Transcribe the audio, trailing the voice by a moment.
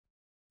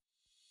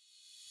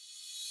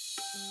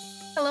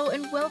Hello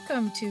and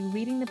welcome to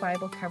Reading the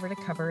Bible Cover to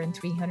Cover in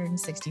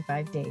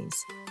 365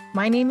 Days.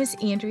 My name is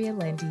Andrea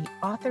Lendy,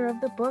 author of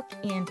the book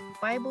and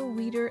Bible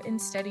reader and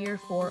studier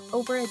for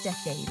over a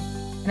decade,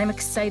 and I'm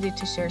excited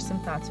to share some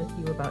thoughts with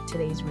you about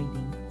today's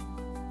reading.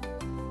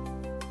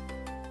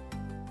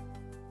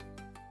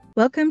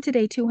 Welcome to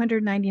day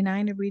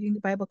 299 of Reading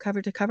the Bible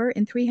Cover to Cover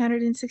in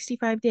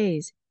 365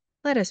 Days.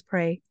 Let us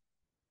pray.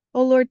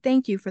 O Lord,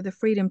 thank you for the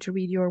freedom to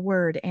read your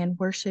word and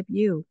worship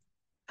you.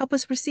 Help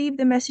us receive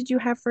the message you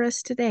have for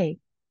us today.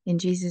 In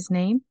Jesus'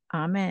 name,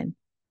 amen.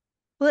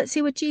 Well, let's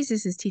see what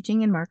Jesus is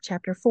teaching in Mark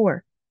chapter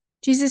 4.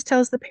 Jesus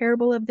tells the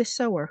parable of the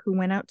sower who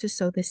went out to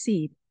sow the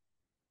seed.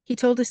 He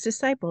told his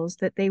disciples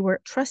that they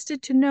were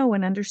trusted to know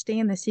and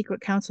understand the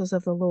secret counsels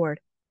of the Lord,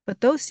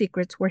 but those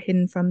secrets were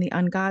hidden from the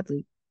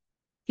ungodly.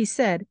 He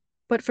said,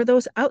 but for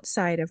those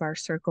outside of our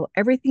circle,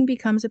 everything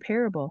becomes a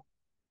parable.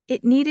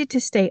 It needed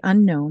to stay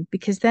unknown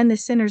because then the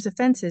sinner's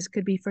offenses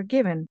could be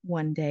forgiven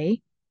one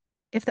day.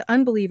 If the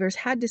unbelievers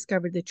had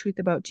discovered the truth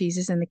about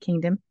Jesus and the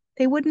kingdom,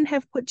 they wouldn't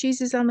have put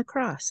Jesus on the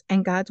cross,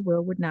 and God's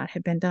will would not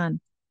have been done.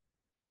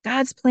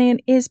 God's plan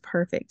is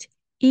perfect,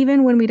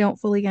 even when we don't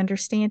fully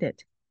understand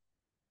it.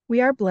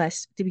 We are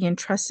blessed to be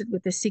entrusted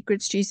with the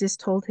secrets Jesus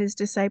told his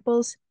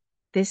disciples.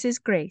 This is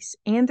grace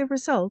and the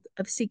result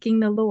of seeking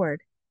the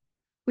Lord.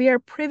 We are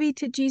privy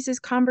to Jesus'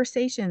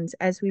 conversations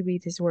as we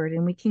read his word,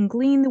 and we can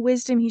glean the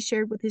wisdom he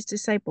shared with his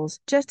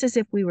disciples, just as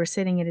if we were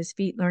sitting at his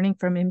feet learning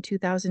from him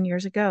 2,000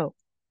 years ago.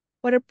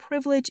 What a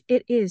privilege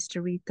it is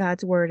to read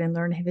God's word and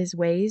learn of his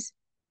ways.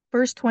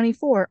 Verse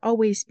 24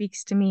 always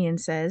speaks to me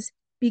and says,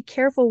 be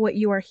careful what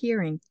you are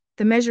hearing.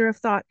 The measure of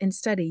thought and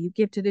study you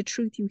give to the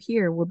truth you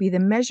hear will be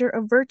the measure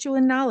of virtue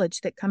and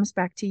knowledge that comes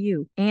back to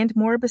you, and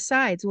more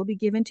besides will be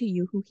given to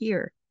you who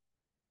hear.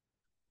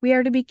 We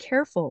are to be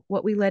careful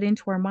what we let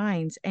into our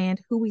minds and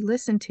who we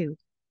listen to.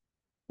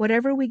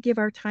 Whatever we give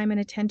our time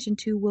and attention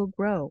to will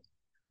grow.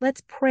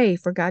 Let's pray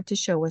for God to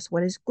show us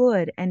what is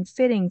good and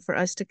fitting for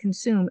us to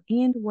consume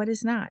and what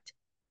is not.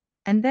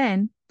 And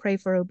then pray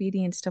for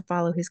obedience to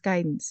follow his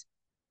guidance.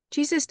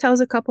 Jesus tells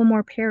a couple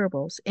more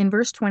parables. In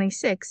verse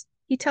 26,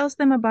 he tells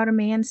them about a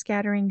man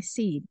scattering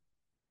seed.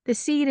 The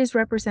seed is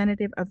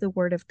representative of the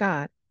word of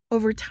God.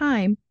 Over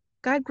time,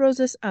 God grows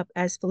us up,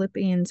 as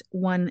Philippians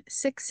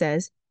 1:6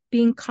 says,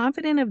 being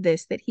confident of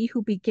this, that he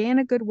who began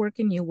a good work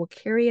in you will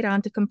carry it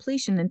on to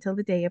completion until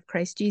the day of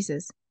Christ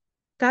Jesus.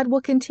 God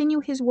will continue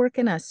his work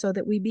in us so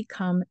that we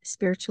become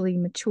spiritually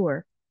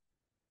mature.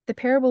 The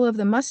parable of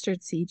the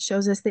mustard seed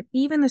shows us that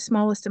even the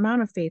smallest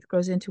amount of faith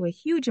grows into a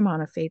huge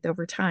amount of faith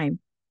over time.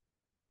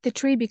 The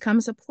tree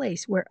becomes a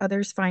place where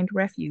others find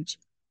refuge.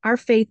 Our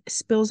faith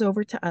spills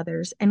over to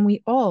others, and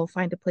we all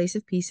find a place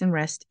of peace and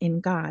rest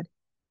in God.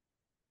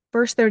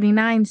 Verse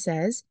 39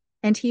 says,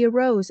 and he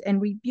arose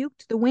and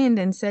rebuked the wind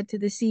and said to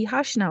the sea,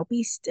 hush now,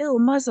 be still,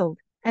 muzzled.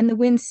 And the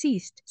wind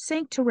ceased,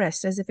 sank to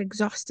rest as if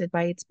exhausted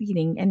by its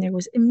beating, and there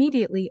was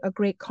immediately a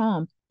great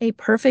calm, a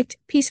perfect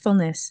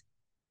peacefulness.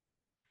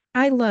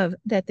 I love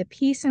that the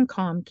peace and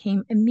calm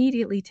came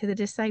immediately to the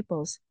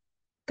disciples.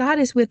 God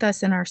is with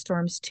us in our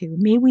storms too.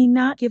 May we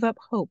not give up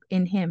hope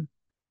in him.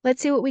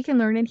 Let's see what we can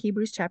learn in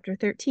Hebrews chapter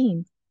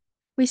 13.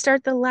 We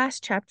start the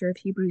last chapter of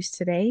Hebrews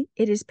today.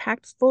 It is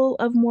packed full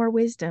of more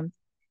wisdom.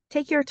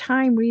 Take your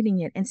time reading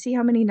it and see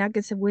how many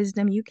nuggets of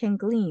wisdom you can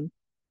glean.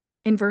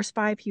 In verse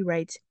 5, he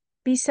writes,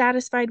 be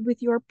satisfied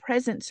with your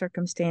present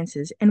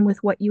circumstances and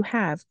with what you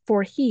have,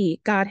 for he,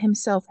 God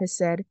himself, has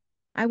said,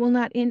 I will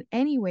not in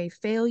any way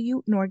fail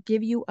you, nor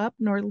give you up,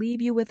 nor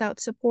leave you without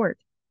support.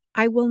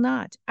 I will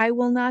not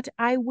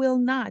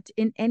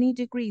in any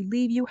degree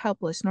leave you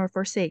helpless, nor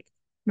forsake,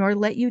 nor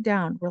let you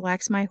down,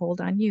 relax my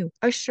hold on you.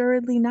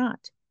 Assuredly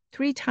not.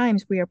 3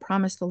 times we are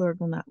promised the Lord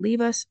will not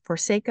leave us,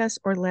 forsake us,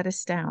 or let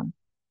us down.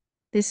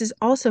 This is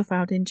also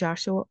found in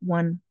Joshua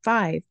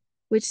 1:5,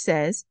 which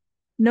says,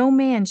 no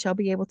man shall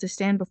be able to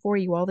stand before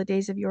you all the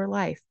days of your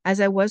life. As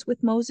I was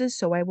with Moses,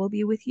 so I will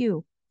be with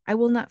you. I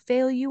will not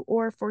fail you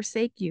or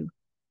forsake you.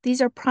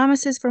 These are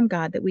promises from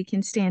God that we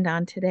can stand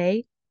on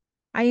today.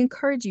 I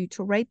encourage you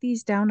to write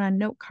these down on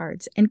note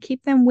cards and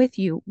keep them with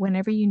you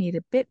whenever you need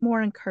a bit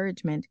more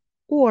encouragement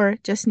or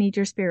just need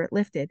your spirit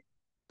lifted.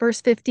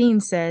 Verse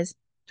 15 says,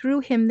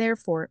 through him,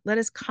 therefore, let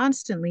us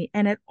constantly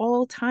and at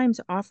all times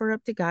offer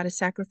up to God a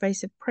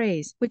sacrifice of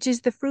praise, which is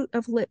the fruit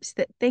of lips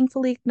that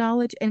thankfully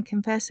acknowledge and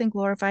confess and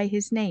glorify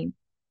his name.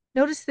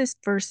 Notice this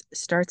verse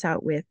starts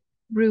out with,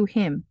 through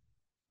him.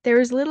 There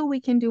is little we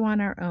can do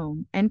on our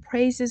own, and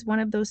praise is one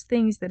of those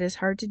things that is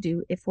hard to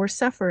do if we're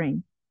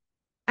suffering.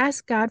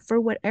 Ask God for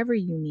whatever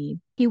you need.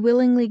 He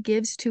willingly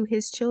gives to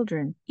his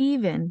children,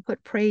 even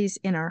put praise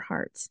in our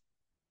hearts.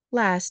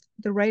 Last,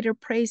 the writer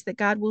prays that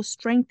God will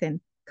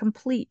strengthen,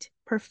 complete,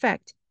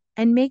 perfect,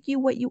 and make you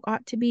what you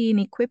ought to be and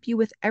equip you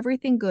with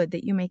everything good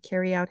that you may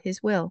carry out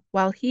his will,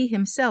 while he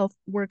himself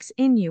works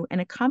in you and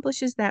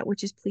accomplishes that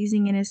which is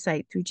pleasing in his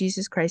sight through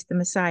Jesus Christ the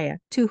Messiah,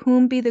 to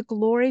whom be the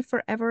glory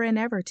forever and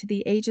ever, to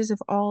the ages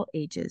of all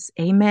ages.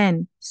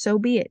 Amen. So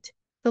be it.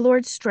 The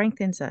Lord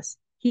strengthens us.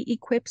 He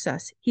equips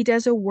us. He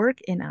does a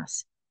work in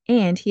us.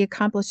 and he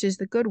accomplishes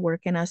the good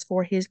work in us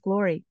for his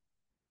glory.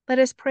 Let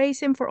us praise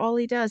him for all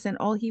he does and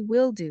all he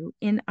will do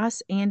in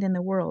us and in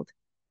the world.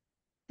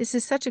 This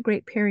is such a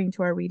great pairing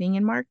to our reading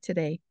in Mark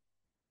today.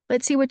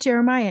 Let's see what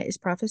Jeremiah is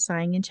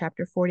prophesying in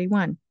chapter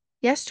 41.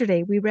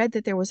 Yesterday, we read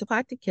that there was a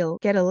plot to kill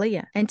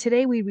Gedaliah, and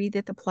today we read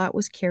that the plot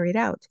was carried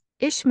out.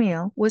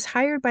 Ishmael was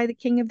hired by the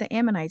king of the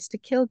Ammonites to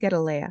kill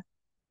Gedaliah.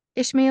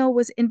 Ishmael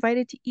was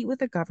invited to eat with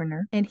the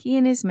governor, and he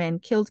and his men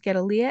killed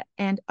Gedaliah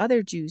and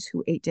other Jews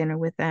who ate dinner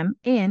with them,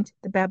 and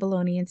the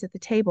Babylonians at the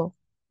table.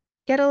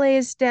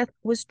 Gedaliah's death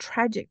was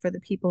tragic for the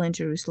people in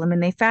Jerusalem,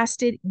 and they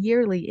fasted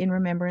yearly in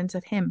remembrance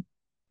of him.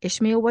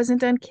 Ishmael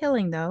wasn't done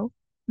killing, though.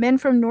 Men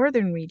from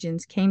northern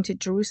regions came to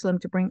Jerusalem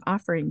to bring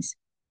offerings.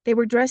 They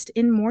were dressed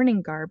in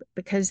mourning garb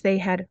because they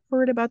had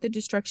heard about the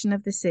destruction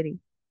of the city.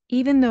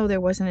 Even though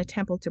there wasn't a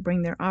temple to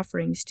bring their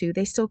offerings to,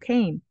 they still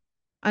came.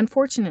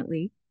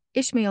 Unfortunately,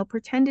 Ishmael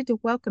pretended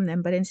to welcome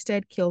them, but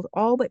instead killed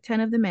all but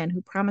 10 of the men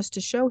who promised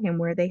to show him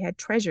where they had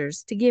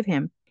treasures to give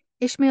him.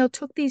 Ishmael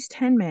took these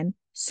 10 men,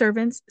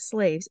 servants,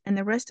 slaves, and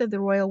the rest of the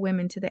royal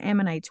women to the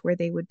Ammonites, where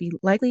they would be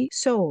likely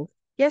sold.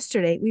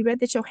 Yesterday, we read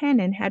that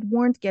Johanan had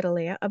warned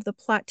Gedaliah of the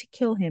plot to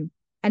kill him.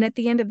 And at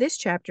the end of this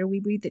chapter, we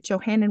read that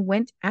Johanan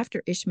went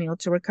after Ishmael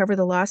to recover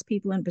the lost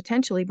people and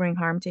potentially bring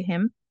harm to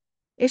him.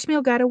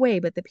 Ishmael got away,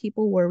 but the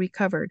people were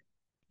recovered.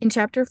 In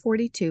chapter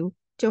 42,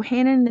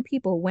 Johanan and the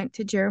people went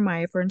to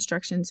Jeremiah for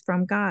instructions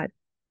from God.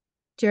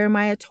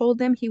 Jeremiah told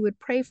them he would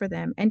pray for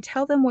them and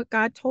tell them what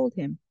God told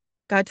him.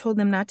 God told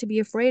them not to be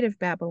afraid of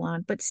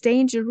Babylon, but stay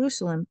in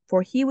Jerusalem,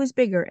 for he was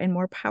bigger and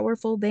more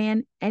powerful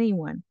than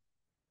anyone.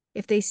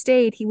 If they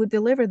stayed, he would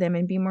deliver them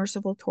and be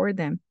merciful toward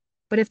them.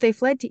 But if they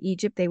fled to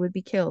Egypt, they would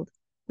be killed.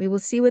 We will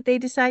see what they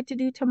decide to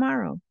do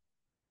tomorrow.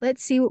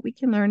 Let's see what we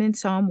can learn in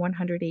Psalm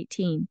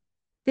 118.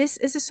 This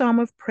is a psalm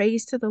of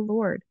praise to the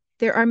Lord.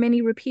 There are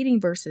many repeating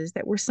verses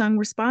that were sung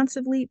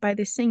responsively by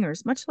the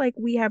singers, much like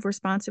we have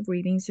responsive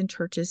readings in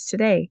churches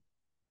today.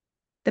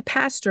 The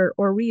pastor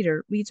or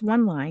reader reads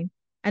one line,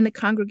 and the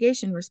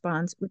congregation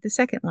responds with the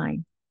second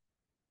line.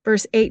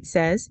 Verse 8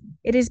 says,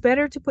 "It is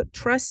better to put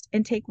trust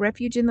and take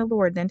refuge in the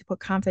Lord than to put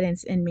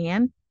confidence in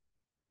man."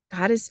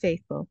 God is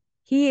faithful.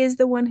 He is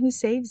the one who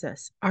saves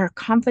us. Our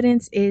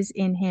confidence is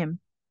in him.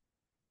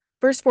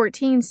 Verse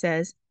 14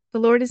 says, "The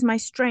Lord is my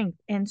strength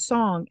and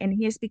song, and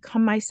he has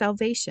become my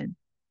salvation."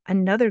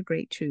 Another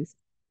great truth.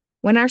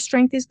 When our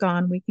strength is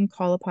gone, we can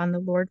call upon the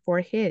Lord for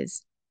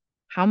his.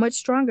 How much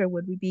stronger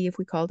would we be if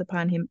we called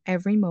upon him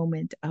every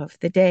moment of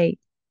the day?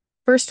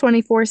 Verse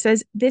 24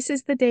 says, "This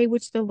is the day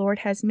which the Lord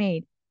has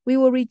made. We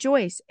will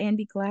rejoice and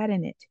be glad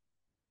in it."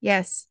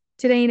 Yes,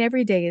 today and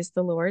every day is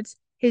the Lord's.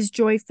 His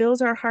joy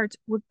fills our hearts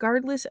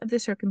regardless of the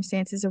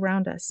circumstances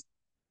around us.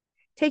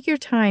 Take your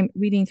time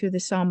reading through the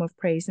Psalm of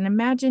Praise and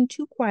imagine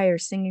 2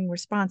 choirs singing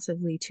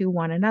responsively to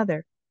one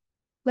another.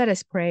 Let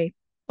us pray.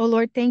 O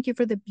Lord, thank you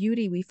for the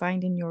beauty we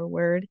find in your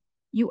word.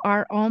 You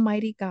are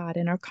Almighty God,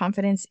 and our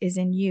confidence is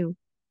in you.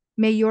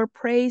 May your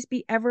praise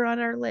be ever on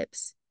our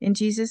lips. In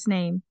Jesus'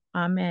 name,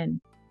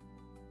 amen.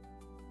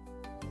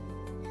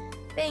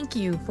 Thank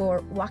you for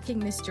walking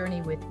this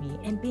journey with me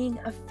and being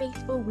a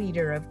faithful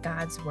reader of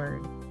God's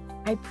Word.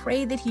 I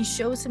pray that He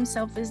shows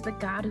Himself as the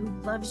God who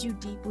loves you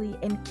deeply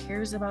and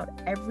cares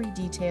about every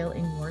detail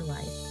in your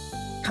life.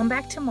 Come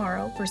back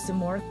tomorrow for some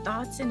more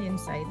thoughts and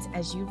insights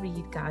as you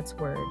read God's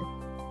Word.